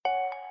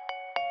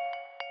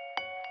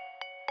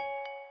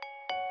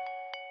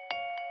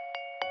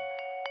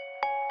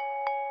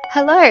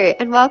Hello,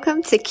 and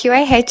welcome to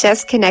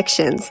QAHS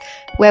Connections,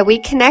 where we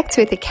connect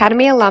with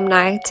Academy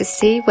alumni to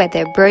see where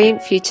their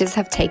brilliant futures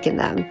have taken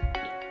them.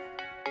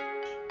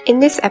 In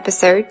this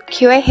episode,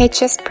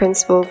 QAHS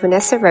Principal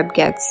Vanessa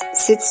Rebgetz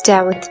sits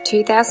down with the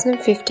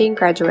 2015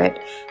 graduate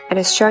and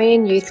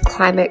Australian Youth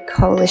Climate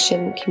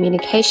Coalition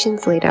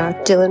Communications leader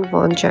Dylan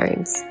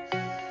Vaughan-Jones.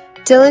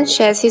 Dylan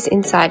shares his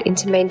insight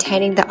into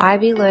maintaining the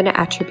IB learner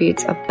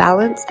attributes of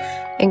balance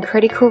and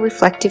critical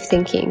reflective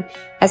thinking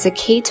as a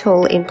key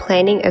tool in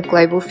planning a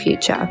global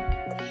future.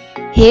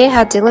 Hear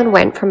how Dylan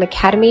went from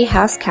Academy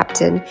House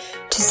Captain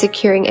to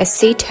securing a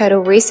sea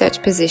turtle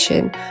research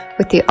position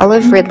with the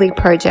Olive Ridley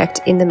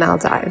Project in the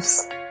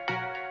Maldives.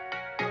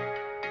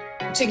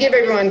 To give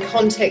everyone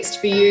context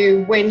for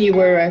you, when you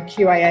were a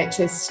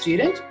QAHS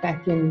student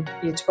back in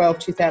year 12,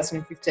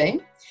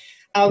 2015,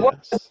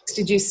 what subjects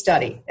did you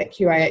study at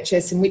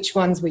QAHS and which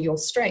ones were your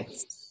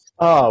strengths?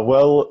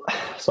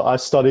 So I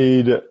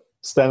studied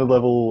standard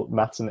level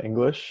maths and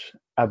English,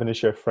 ab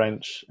initio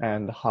French,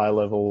 and high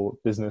level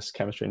business,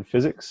 chemistry and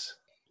physics.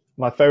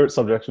 My favourite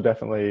subjects were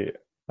definitely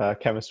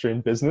chemistry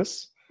and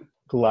business.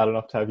 Glad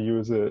enough to have you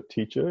as a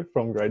teacher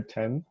from grade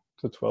 10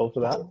 to 12 for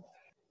that.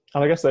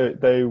 And I guess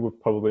they were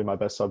probably my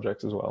best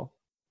subjects as well.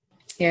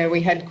 Yeah,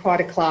 we had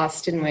quite a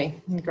class, didn't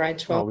we, in grade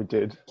 12? Oh, we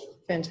did.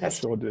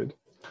 Fantastic. Sure did.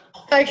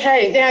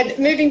 Okay, now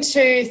moving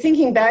to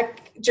thinking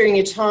back during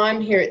your time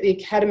here at the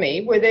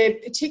Academy, were there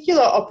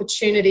particular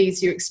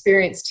opportunities you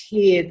experienced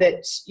here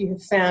that you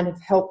have found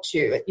have helped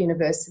you at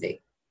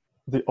university?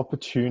 The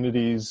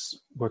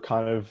opportunities were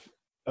kind of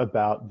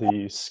about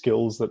the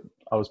skills that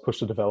I was pushed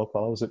to develop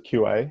while I was at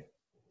QA.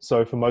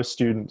 So for most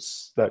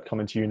students that come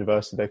into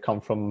university, they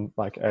come from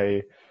like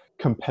a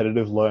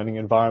competitive learning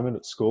environment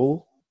at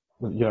school.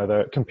 You know,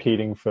 they're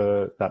competing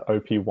for that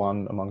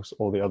OP1 amongst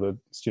all the other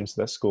students at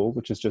their school,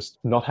 which is just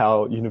not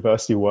how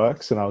university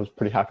works. And I was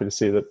pretty happy to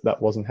see that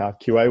that wasn't how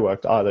QA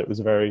worked either. It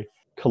was a very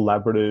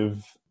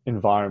collaborative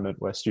environment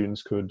where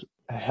students could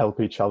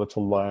help each other to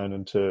learn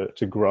and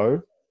to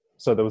grow.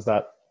 So there was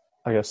that,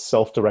 I guess,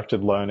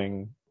 self-directed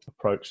learning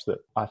approach that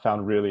I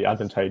found really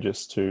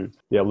advantageous to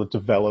be able to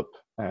develop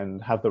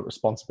and have the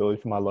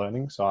responsibility for my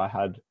learning. So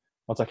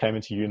once I came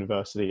into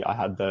university, I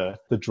had the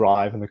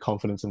drive and the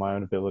confidence in my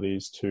own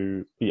abilities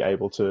to be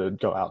able to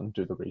go out and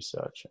do the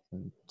research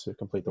and to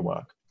complete the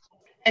work.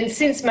 And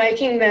since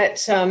making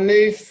that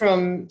move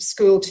from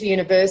school to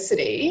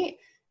university,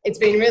 it's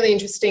been really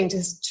interesting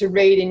to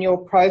read in your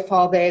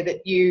profile there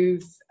that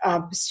you've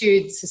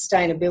pursued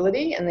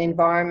sustainability and the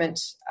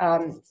environment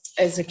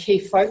as a key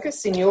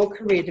focus in your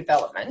career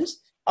development.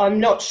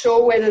 I'm not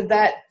sure whether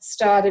that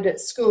started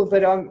at school,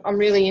 but I'm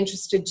really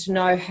interested to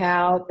know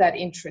how that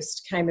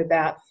interest came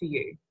about for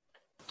you.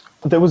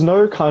 There was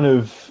no kind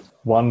of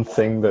one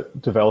thing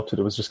that developed it.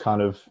 It was just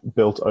kind of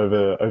built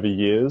over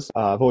years.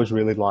 I've always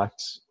really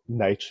liked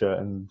nature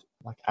and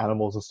like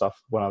animals and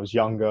stuff when I was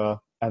younger.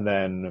 And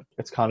then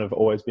it's kind of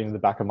always been in the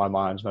back of my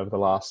mind. And over the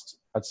last,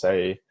 I'd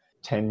say,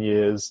 10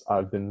 years,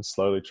 I've been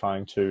slowly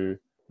trying to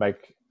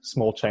make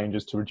small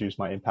changes to reduce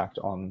my impact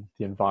on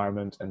the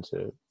environment and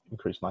to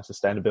increase my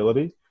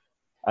sustainability.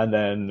 And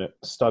then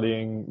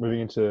moving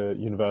into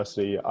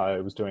university,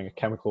 I was doing a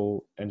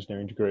chemical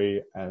engineering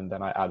degree, and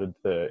then I added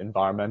the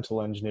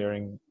environmental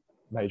engineering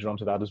major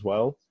onto that as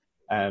well.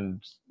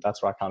 And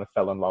that's where I kind of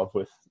fell in love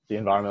with the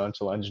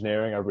environmental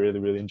engineering. I really,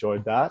 really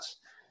enjoyed that.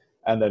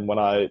 And then when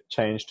I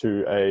changed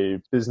to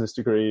a business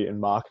degree in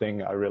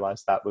marketing, I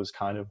realized that was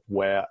kind of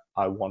where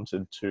I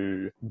wanted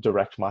to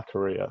direct my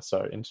career,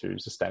 so into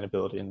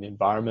sustainability and the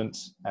environment.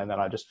 And then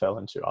I just fell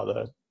into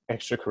other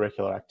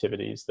extracurricular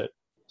activities that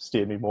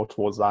steered me more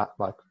towards that,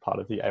 like part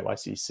of the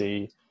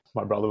AYCC.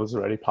 My brother was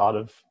already part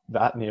of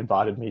that, and he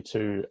invited me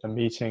to a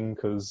meeting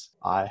because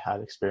I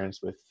had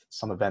experience with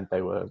some event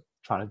they were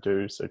trying to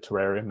do, so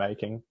terrarium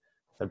making.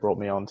 They brought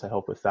me on to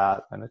help with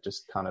that, and it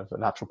just kind of a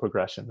natural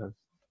progression of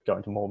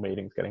going to more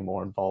meetings, getting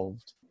more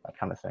involved, that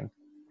kind of thing.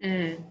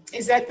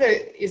 Is that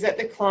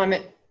the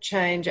Climate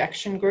Change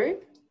Action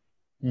Group?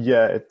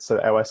 Yeah, so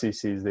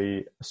AYCC is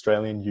the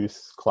Australian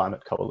Youth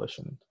Climate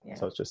Coalition. Yeah.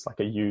 So it's just like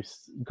a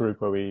youth group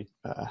where we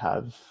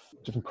have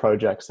different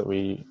projects that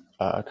we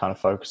kind of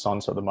focus on.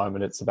 So at the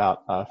moment it's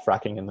about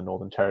fracking in the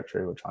Northern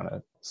Territory. We're trying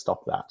to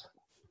stop that.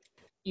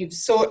 You've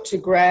sought to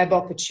grab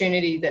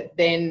opportunity that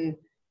then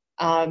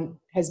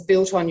has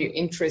built on your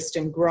interest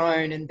and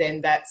grown, and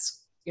then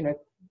that's,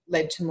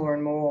 led to more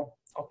and more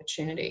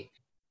opportunity.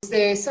 Is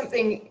there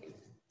something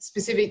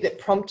specific that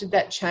prompted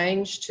that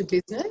change to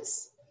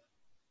business?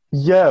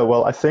 Yeah,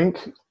 well, I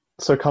think,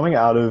 so coming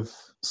out of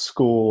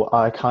school,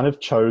 I kind of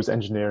chose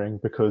engineering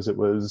because it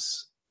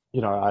was,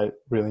 I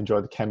really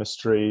enjoyed the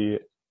chemistry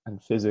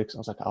and physics. I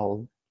was like,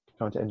 I'll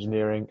go into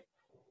engineering.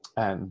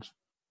 And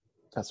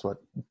that's what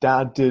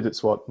Dad did.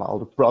 It's what my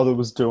older brother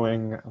was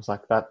doing. I was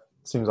like, that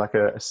seems like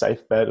a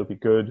safe bet. It'll be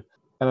good.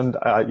 And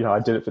I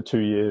did it for 2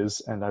 years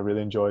and I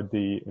really enjoyed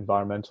the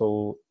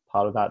environmental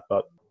part of that.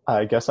 But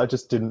I guess I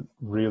just didn't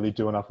really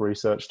do enough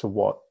research to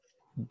what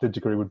the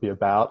degree would be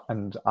about.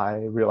 And I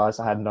realized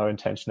I had no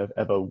intention of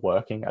ever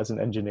working as an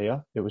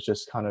engineer. It was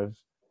just kind of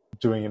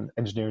doing an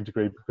engineering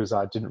degree because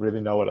I didn't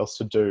really know what else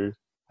to do.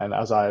 And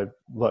as I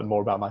learned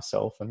more about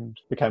myself and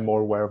became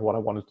more aware of what I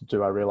wanted to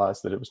do, I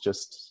realized that it was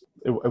just,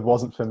 it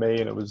wasn't for me.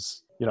 And it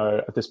was,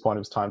 at this point, it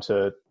was time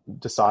to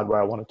decide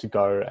where I wanted to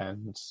go.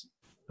 And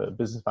the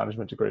business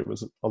management degree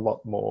was a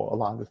lot more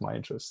aligned with my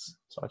interests.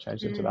 So I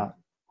changed into that.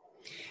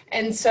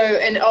 And so,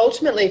 and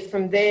ultimately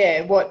from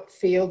there, what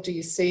field do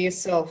you see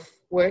yourself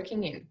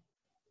working in?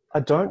 I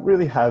don't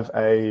really have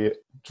a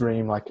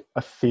dream, like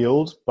a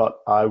field, but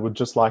I would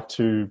just like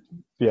to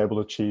be able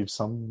to achieve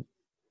some,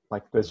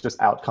 like there's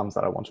just outcomes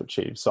that I want to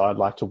achieve. So I'd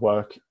like to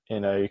work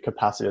in a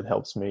capacity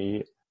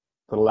that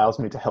allows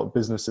me to help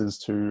businesses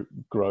to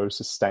grow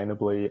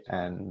sustainably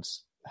and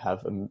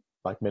have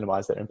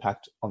minimize their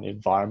impact on the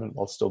environment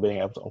while still being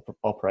able to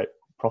operate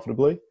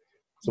profitably.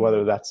 So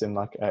whether that's in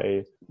like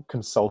a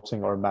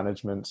consulting or a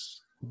management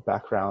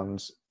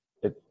background,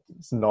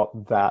 it's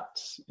not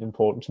that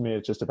important to me.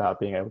 It's just about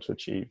being able to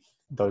achieve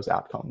those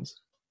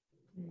outcomes.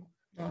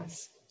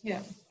 Nice.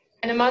 Yeah.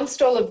 And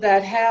amongst all of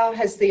that, how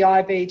has the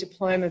IB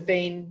diploma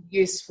been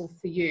useful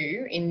for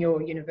you in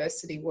your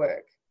university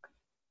work?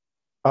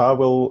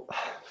 Well,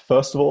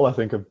 first of all, I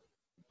think a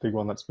big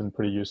one that's been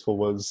pretty useful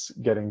was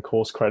getting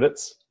course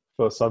credits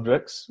for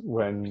subjects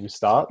when you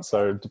start.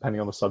 So depending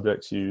on the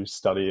subjects you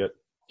study at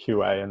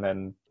QA and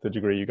then the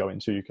degree you go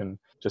into, you can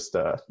just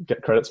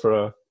get credits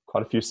for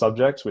quite a few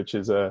subjects, which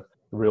is a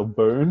real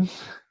boon.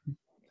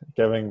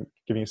 Giving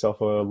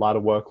yourself a lighter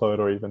workload,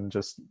 or even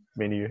just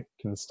meaning you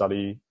can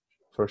study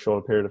for a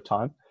shorter period of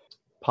time.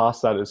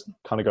 Past that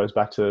kind of goes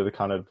back to the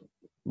kind of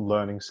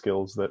learning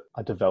skills that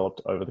I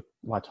developed over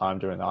my time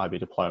during the IB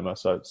diploma.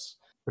 So it's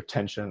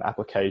retention,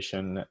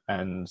 application,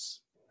 and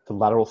the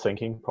lateral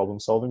thinking, problem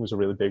solving was a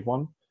really big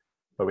one.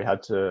 But we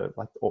had to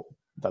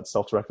that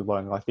self-directed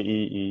learning, like the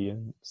EE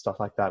and stuff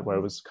like that, where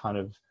it was kind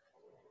of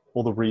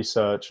all the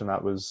research, and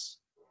that was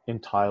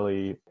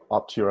entirely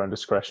up to your own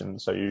discretion.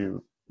 So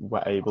you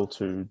were able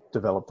to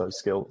develop those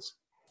skills.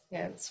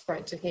 Yeah, it's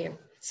great to hear.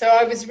 So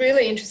I was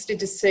really interested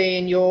to see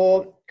in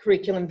your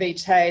curriculum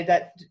vitae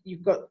that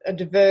you've got a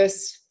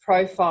diverse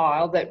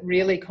profile that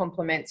really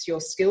complements your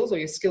skills, or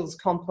your skills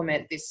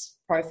complement this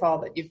profile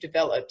that you've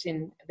developed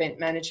in event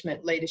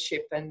management,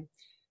 leadership and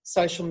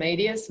social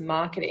media, some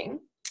marketing.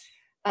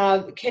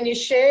 Can you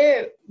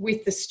share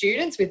with the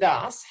students, with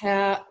us,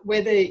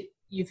 whether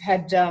you've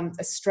had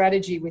a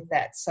strategy with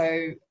that?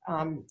 So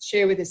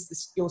share with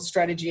us your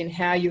strategy and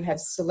how you have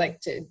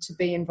selected to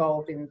be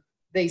involved in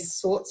these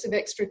sorts of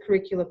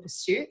extracurricular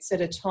pursuits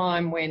at a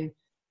time when,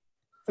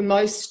 for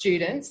most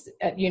students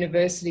at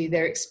university,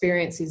 their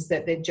experience is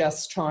that they're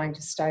just trying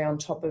to stay on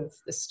top of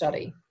the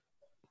study.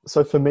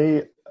 So for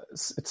me,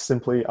 it's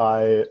simply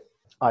I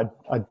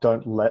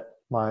don't let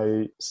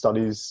my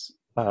studies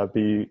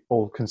be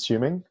all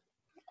consuming.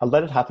 I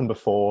let it happen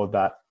before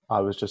that I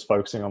was just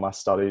focusing on my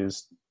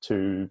studies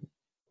to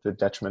the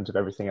detriment of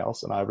everything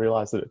else. And I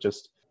realized that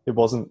it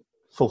wasn't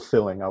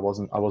fulfilling. I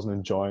wasn't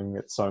enjoying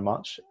it so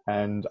much.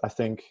 And I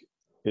think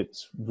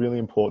it's really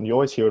important. You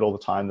always hear it all the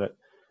time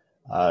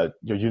that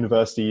your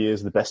university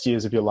years are the best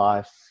years of your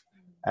life.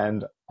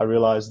 And I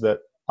realized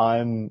that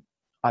I'm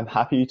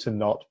happy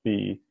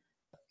to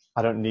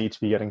I don't need to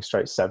be getting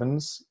straight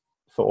 7s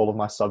for all of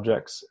my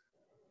subjects.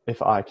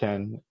 If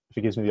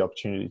it gives me the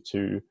opportunity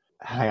to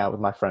hang out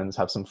with my friends,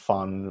 have some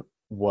fun,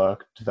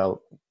 work,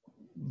 develop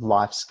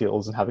life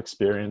skills and have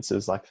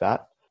experiences like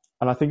that.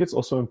 And I think it's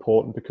also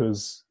important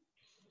because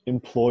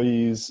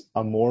employees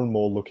are more and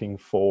more looking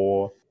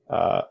for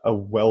a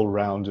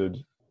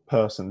well-rounded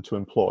person to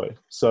employ.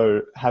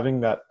 So having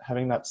that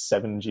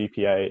 7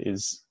 GPA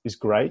is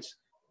great,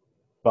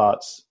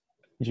 but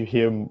you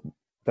hear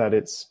that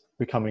it's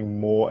becoming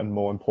more and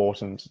more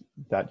important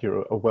that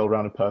you're a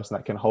well-rounded person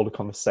that can hold a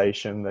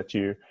conversation, that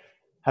you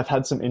have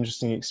had some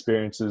interesting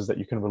experiences, that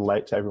you can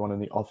relate to everyone in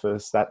the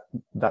office, that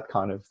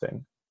kind of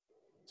thing.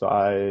 So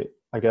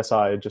I guess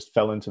I just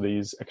fell into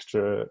these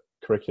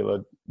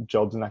extracurricular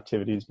jobs and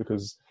activities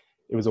because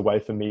it was a way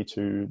for me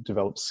to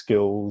develop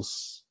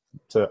skills,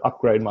 to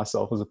upgrade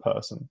myself as a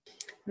person.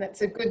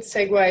 That's a good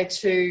segue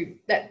to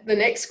the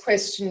next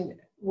question,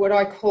 what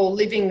I call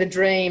living the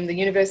dream, the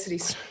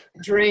university's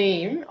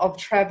dream of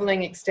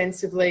travelling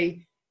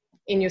extensively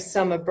in your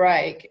summer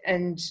break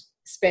and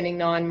spending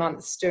 9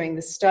 months doing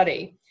the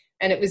study.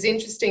 And it was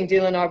interesting,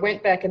 Dylan, I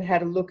went back and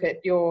had a look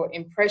at your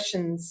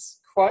impressions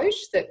quote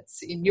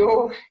that's in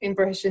your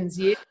impressions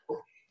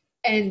yearbook,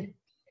 and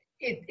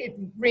it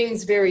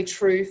rings very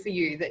true for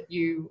you that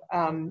you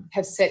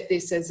have set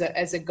this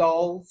as a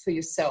goal for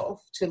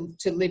yourself to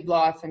live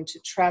life and to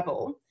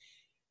travel.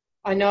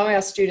 I know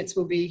our students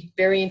will be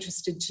very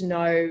interested to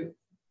know,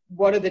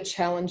 what are the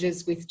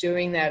challenges with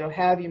doing that, or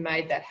how have you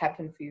made that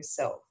happen for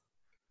yourself?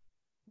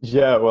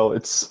 Yeah, well,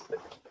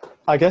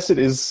 I guess it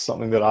is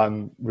something that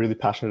I'm really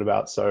passionate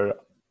about. So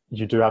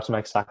you do have to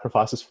make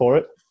sacrifices for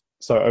it.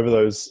 So over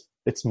those,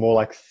 it's more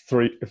like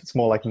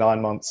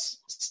 9 months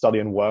study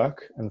and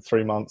work and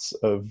 3 months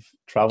of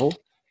travel.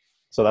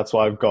 So that's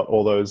why I've got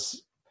all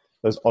those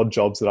odd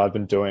jobs that I've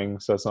been doing.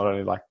 So it's not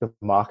only like the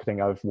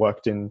marketing, I've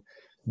worked in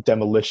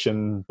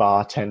demolition,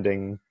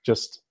 bartending,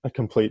 just a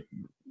complete,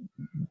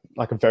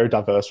 like a very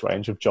diverse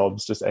range of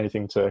jobs, just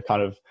anything to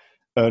kind of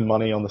earn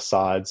money on the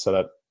side so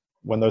that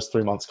when those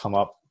 3 months come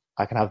up,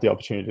 I can have the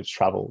opportunity to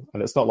travel.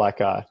 And it's not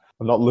like I'm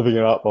not living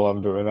it up while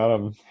I'm doing that.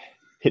 I'm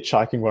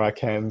hitchhiking where I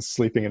can,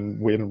 sleeping in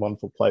weird and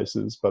wonderful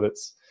places. But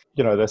it's,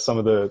 there's some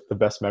of the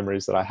best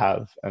memories that I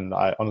have. And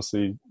I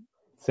honestly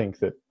think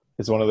that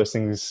it's one of those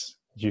things,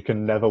 you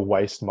can never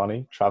waste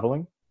money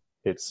traveling.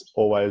 It's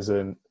always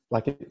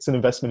it's an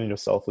investment in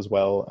yourself as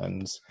well.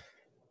 And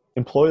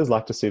employers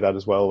like to see that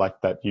as well, like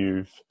that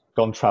you've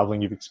gone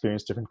traveling, you've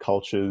experienced different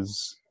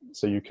cultures,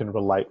 so you can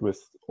relate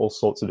with all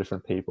sorts of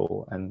different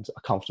people and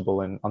are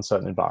comfortable in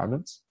uncertain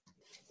environments.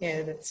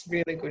 Yeah, that's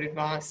really good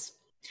advice.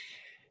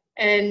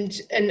 And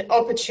an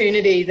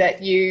opportunity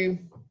that you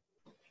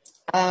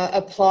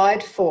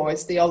applied for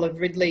is the Olive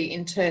Ridley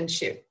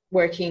internship,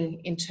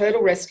 working in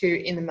turtle rescue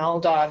in the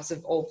Maldives,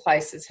 of all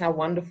places. How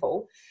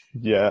wonderful.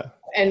 Yeah.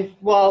 And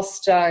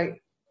whilst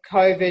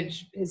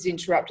COVID has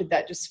interrupted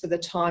that just for the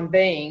time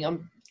being,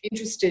 I'm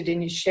interested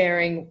in you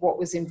sharing what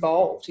was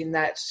involved in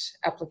that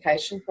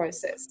application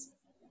process.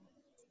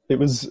 It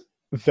was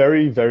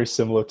very, very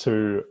similar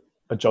to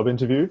a job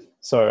interview.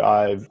 So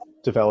I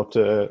developed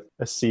a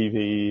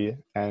CV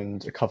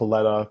and a cover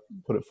letter,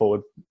 put it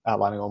forward,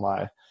 outlining all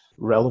my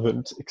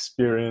relevant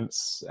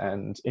experience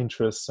and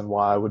interests and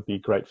why I would be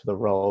great for the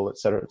role, et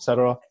cetera, et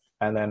cetera.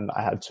 And then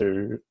I had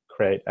to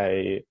create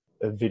a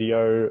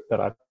video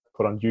that I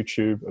put on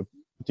YouTube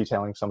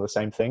detailing some of the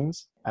same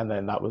things. And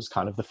then that was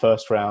kind of the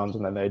first round.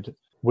 And then they'd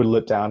whittle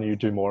it down and you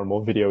do more and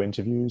more video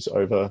interviews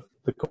over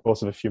the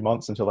course of a few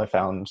months until they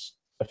found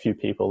a few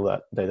people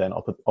that they then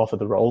offered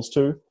the roles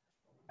to.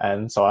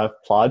 And so I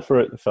applied for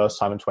it the first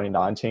time in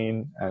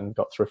 2019 and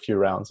got through a few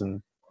rounds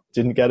and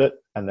didn't get it.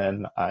 And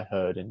then I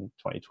heard in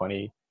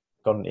 2020,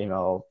 got an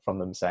email from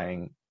them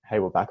saying, hey,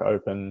 we're back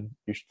open.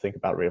 You should think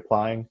about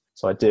reapplying.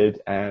 So I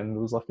did and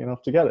was lucky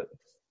enough to get it.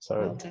 So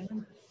well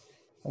done.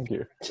 Thank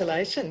you.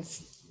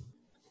 Congratulations.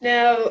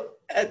 Now,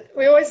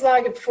 we always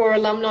like it for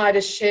alumni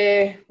to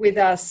share with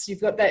us.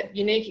 You've got that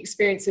unique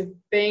experience of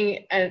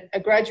being a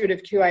graduate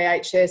of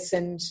QAHS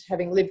and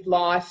having lived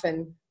life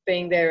and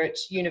being there at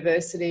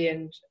university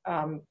and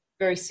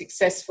very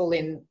successful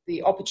in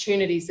the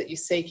opportunities that you're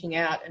seeking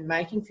out and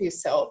making for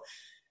yourself.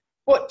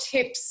 What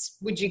tips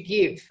would you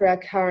give for our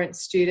current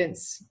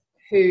students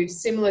who,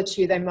 similar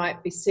to you, they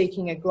might be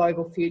seeking a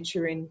global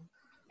future in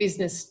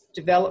business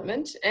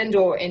development and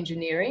or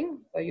engineering,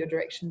 though your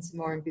direction's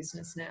more in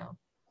business now?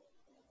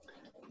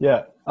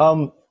 Yeah.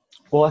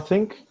 Well, I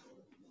think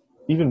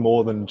even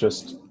more than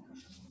just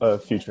a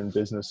future in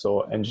business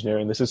or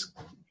engineering, this is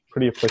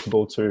pretty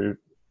applicable to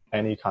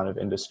any kind of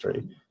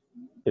industry.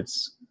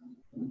 It's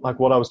like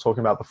what I was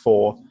talking about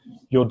before.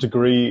 Your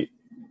degree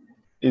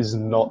is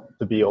not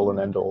the be all and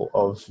end all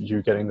of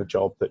you getting the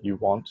job that you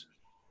want.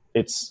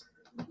 It's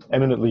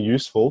eminently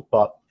useful,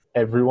 but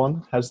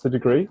everyone has the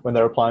degree when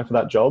they're applying for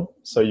that job.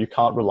 So you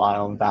can't rely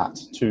on that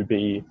to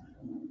be,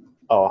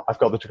 oh, I've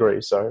got the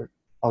degree, so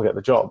I'll get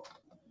the job.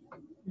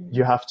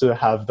 You have to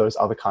have those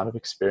other kind of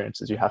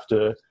experiences. You have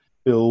to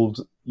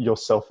build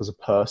yourself as a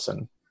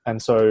person.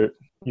 And so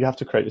you have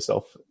to create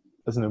yourself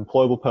as an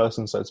employable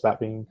person. So it's about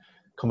being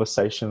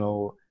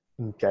conversational,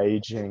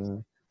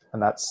 engaging,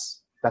 and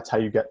that's how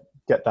you get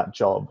that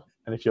job.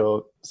 And if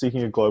you're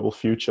seeking a global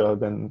future,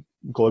 then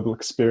global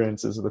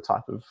experiences are the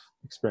type of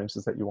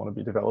experiences that you want to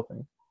be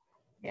developing.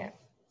 Yeah,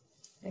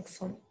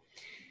 excellent.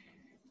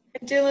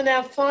 And Dylan,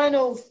 our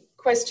final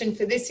question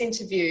for this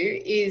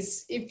interview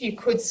is if you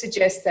could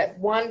suggest that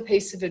one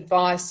piece of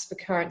advice for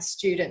current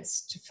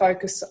students to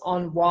focus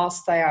on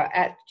whilst they are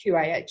at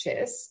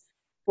QAHS,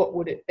 what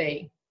would it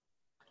be?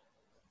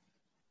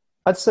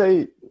 I'd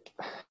say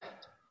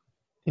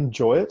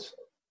enjoy it.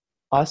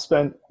 I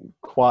spent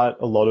quite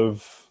a lot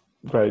of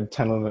grade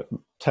 10,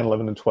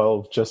 11 and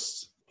 12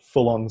 just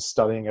full on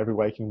studying every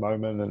waking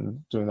moment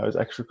and doing those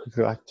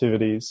extracurricular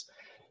activities.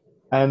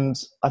 And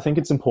I think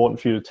it's important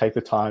for you to take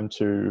the time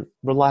to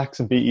relax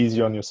and be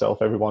easy on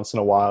yourself every once in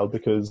a while,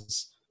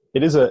 because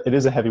it is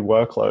a heavy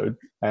workload,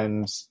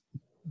 and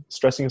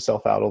stressing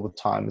yourself out all the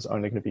time is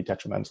only going to be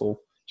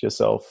detrimental to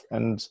yourself.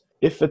 And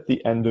if at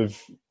the end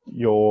of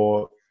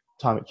your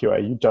time at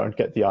QA you don't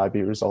get the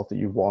IB result that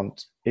you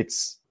want,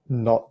 it's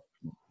not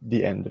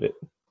the end of it.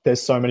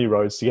 There's so many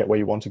roads to get where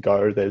you want to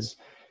go.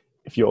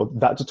 If you're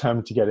that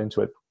determined to get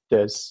into it,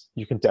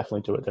 you can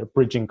definitely do it. There are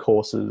bridging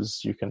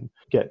courses, you can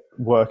get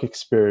work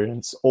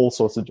experience, all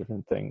sorts of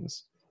different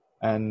things.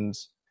 And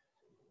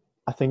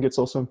I think it's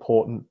also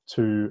important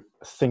to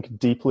think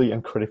deeply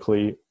and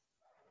critically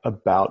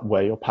about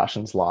where your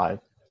passions lie.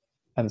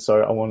 And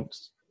so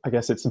I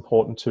guess it's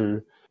important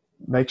to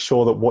make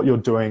sure that what you're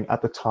doing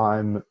at the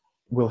time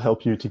will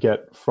help you to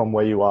get from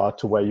where you are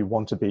to where you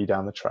want to be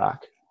down the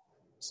track.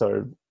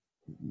 So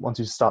once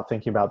you start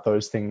thinking about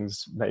those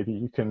things, maybe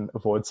you can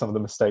avoid some of the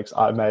mistakes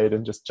I made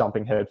and just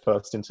jumping head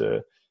first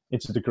into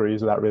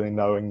degrees without really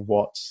knowing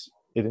what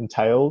it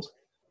entailed.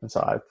 And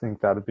so I think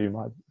that would be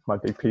my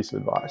big piece of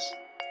advice.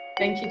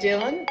 Thank you,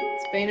 Dylan.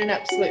 It's been an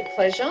absolute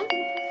pleasure.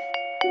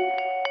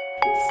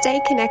 Stay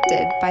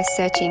connected by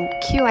searching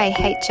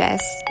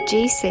QAHS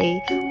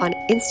GC on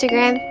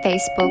Instagram,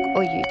 Facebook,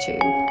 or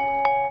YouTube.